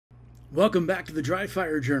Welcome back to the Dry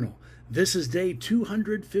Fire Journal. This is day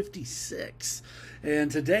 256.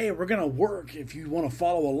 And today we're going to work, if you want to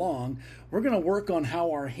follow along, we're going to work on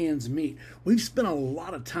how our hands meet. We've spent a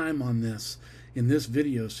lot of time on this in this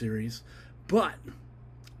video series, but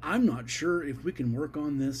I'm not sure if we can work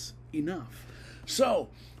on this enough. So,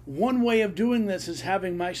 one way of doing this is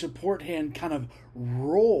having my support hand kind of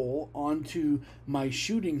roll onto my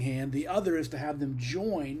shooting hand. The other is to have them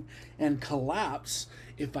join and collapse.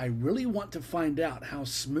 If I really want to find out how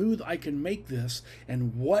smooth I can make this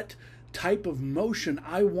and what type of motion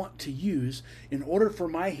I want to use in order for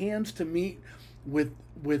my hands to meet with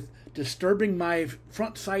disturbing my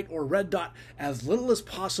front sight or red dot as little as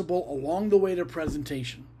possible along the way to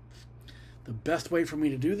presentation, the best way for me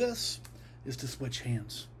to do this is to switch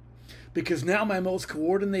hands. Because now my most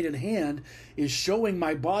coordinated hand is showing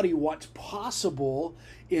my body what's possible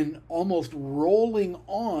in almost rolling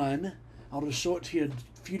on. I'll just show it to you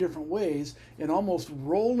a few different ways. And almost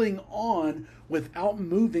rolling on without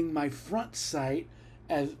moving my front sight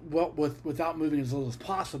as well, without moving as little as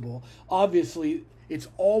possible. Obviously, it's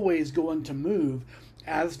always going to move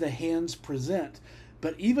as the hands present.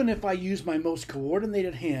 But even if I use my most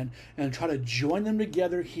coordinated hand and try to join them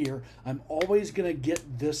together here, I'm always going to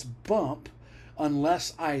get this bump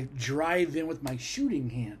unless I drive in with my shooting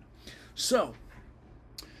hand. So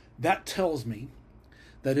that tells me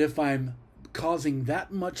that if I'm causing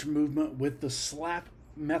that much movement with the slap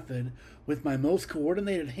method with my most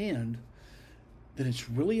coordinated hand, then it's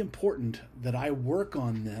really important that I work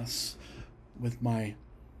on this with my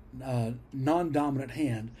non-dominant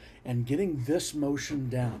hand and getting this motion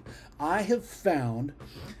down. I have found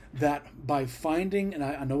that by finding, and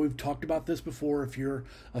I know we've talked about this before if you're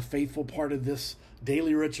a faithful part of this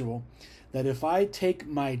daily ritual, that if I take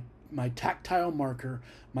my tactile marker,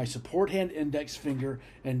 my support hand index finger,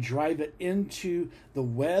 and drive it into the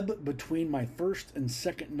web between my first and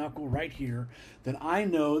second knuckle right here, then I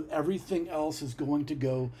know everything else is going to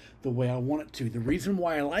go the way I want it to. The reason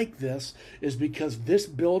why I like this is because this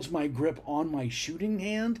builds my grip on my shooting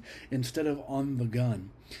hand instead of on the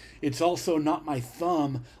gun. It's also not my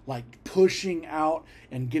thumb like pushing out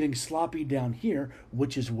and getting sloppy down here,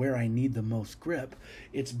 which is where I need the most grip.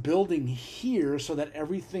 It's building here so that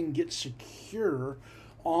everything gets secure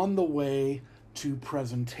on the way to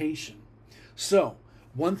presentation. So,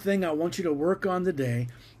 one thing I want you to work on today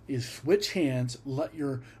is switch hands, let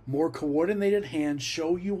your more coordinated hand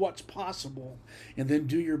show you what's possible, and then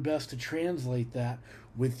do your best to translate that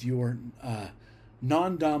with your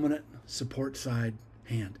non-dominant support side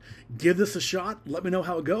hand. Give this a shot. Let me know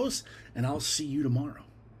how it goes, and I'll see you tomorrow.